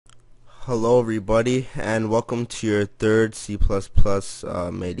Hello everybody and welcome to your third C++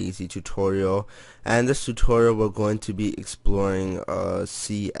 Made Easy tutorial. And this tutorial we're going to be exploring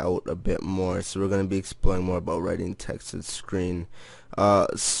cout a bit more. So we're going to be exploring more about writing text to the screen.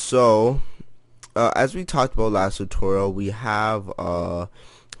 As we talked about last tutorial, we have cout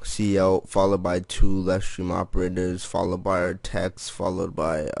followed by two left string operators followed by our text followed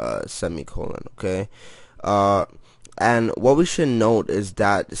by semicolon. Okay. And what we should note is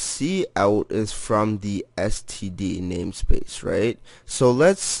that cout is from the std namespace, right? So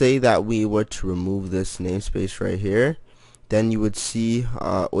let's say that we were to remove this namespace right here. Then you would see,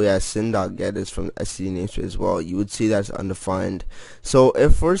 sin.get is from the std namespace as well. You would see that's undefined. So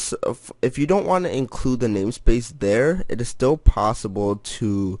if you don't want to include the namespace there, it is still possible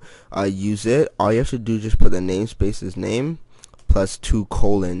to use it. All you have to do is just put the namespace's name plus two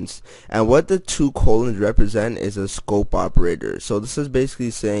colons, and what the two colons represent is a scope operator. So this is basically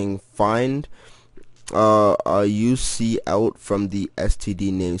saying find use cout from the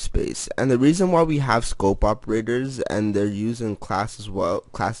std namespace. And the reason why we have scope operators and they're used in classes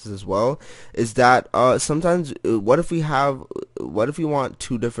as well is that sometimes what if we want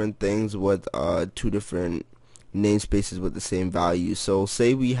two different things with two different namespaces with the same value. So let's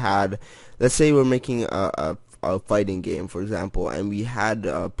say we're making a fighting game, for example, and we had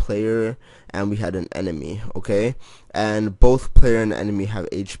a player and we had an enemy, okay, and both player and enemy have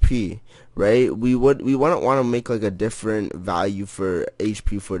HP, right? We wouldn't want to make like a different value for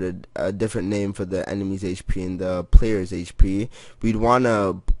HP for the different name for the enemy's HP and the player's HP. We would want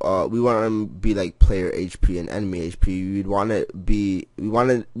to be like player HP and enemy HP. We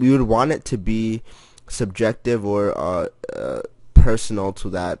would want it to be subjective or personal to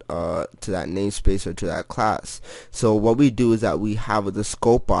that namespace or to that class. So what we do is that we have the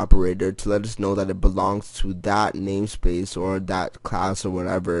scope operator to let us know that it belongs to that namespace or that class or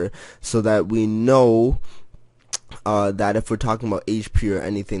whatever, so that we know that if we're talking about HP or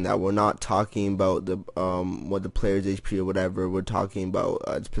anything, that we're not talking about the what the player's HP or whatever. We're talking about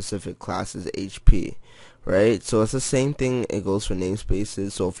a specific class's HP, right? So it's the same thing. It goes for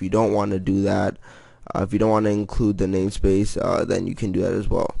namespaces. So if you don't want to do that, if you don't want to include the namespace, then you can do that as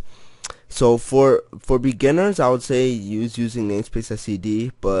well. So for beginners, I would say using namespace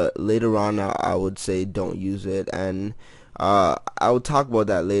std, but later on I would say don't use it, and I will talk about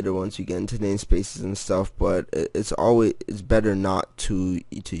that later once you get into namespaces and stuff. But it's better not to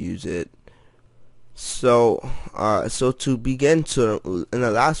use it. So to begin, in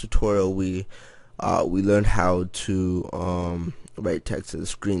the last tutorial we learned how to write text to the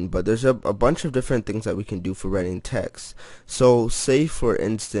screen, but there's a bunch of different things that we can do for writing text. So say for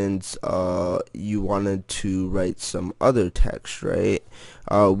instance you wanted to write some other text, right?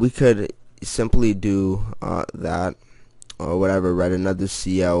 We could simply do that or whatever, write another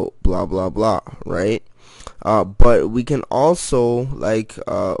cout blah blah blah, right? But we can also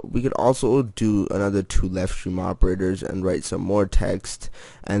do another two left string operators and write some more text,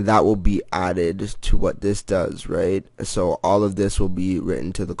 and that will be added to what this does, right? So all of this will be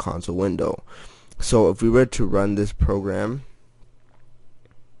written to the console window. So if we were to run this program,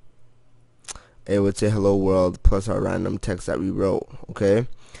 it would say hello world plus our random text that we wrote, okay?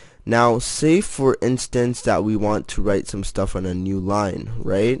 Now say for instance that we want to write some stuff on a new line,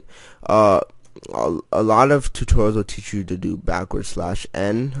 right? A lot of tutorials will teach you to do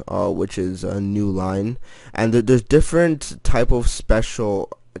 /n, which is a new line, and there's different type of special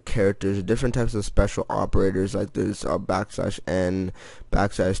characters, different types of special operators, like there's \n,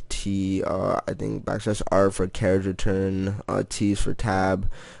 \t, I think \r for carriage return, t is for tab,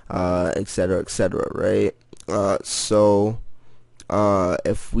 etc., etc., right?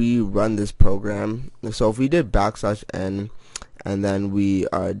 If we run this program, so if we did \n and then we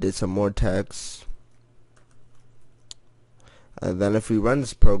did some more text, and then if we run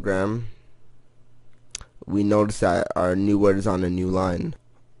this program, we notice that our new word is on a new line.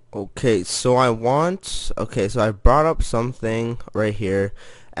 So I brought up something right here,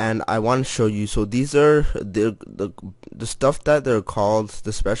 and I want to show you. So these are the stuff that they're called,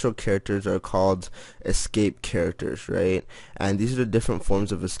 the special characters are called escape characters, right? And these are the different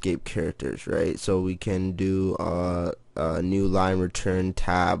forms of escape characters, right? So we can do new line, return,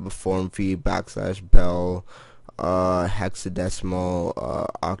 tab, form feed, \bell, hexadecimal,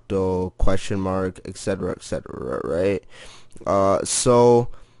 octo, question mark, etc., etc., right?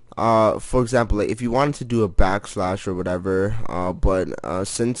 For example, like if you wanted to do a backslash or whatever, but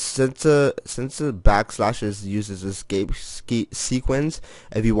since a backslash is used as escape sequence,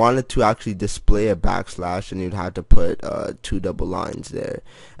 if you wanted to actually display a backslash, then you'd have to put two double lines there.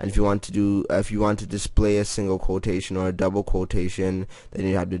 And if you want to display a single quotation or a double quotation, then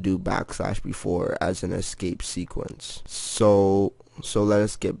you have to do backslash before as an escape sequence. So let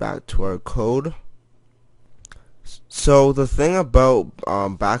us get back to our code. So the thing about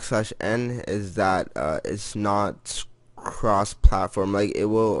 \n is that it's not cross-platform. Like it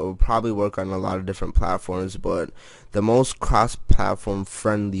will probably work on a lot of different platforms, but the most cross-platform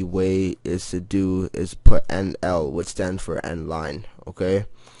friendly way is put NL, which stands for end line. Okay,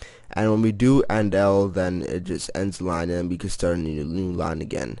 and when we do end L, then it just ends the line, and we can start a new line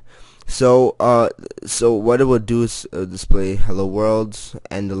again. So what it will do is display hello world,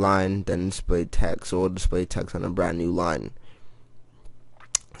 end the line, then display text. So we'll display text on a brand new line.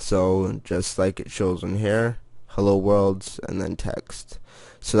 So just like it shows in here, hello world, and then text.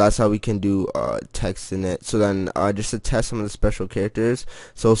 So that's how we can do text in it. So then just to test some of the special characters.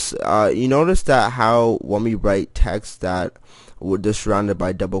 So you notice that how when we write text that we're just surrounded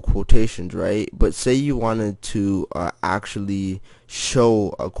by double quotations, right? But say you wanted to actually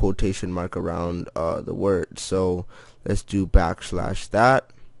show a quotation mark around the word. So let's do backslash that,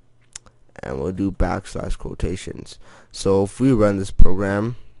 and we'll do backslash quotations. So if we run this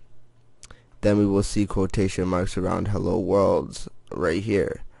program, then we will see quotation marks around hello worlds right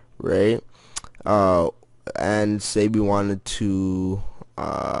here, right? And say we wanted to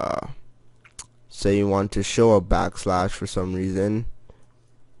say you want to show a backslash for some reason,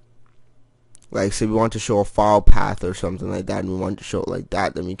 like say we want to show a file path or something like that, and we want to show it like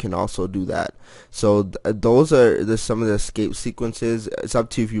that, then we can also do that. So those are some of the escape sequences. It's up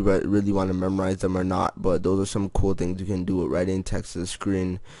to you if you really want to memorize them or not, but those are some cool things you can do with writing text to the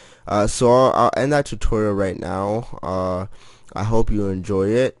screen. So I'll end that tutorial right now. I hope you enjoy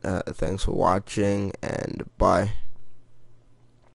it. Thanks for watching, and bye.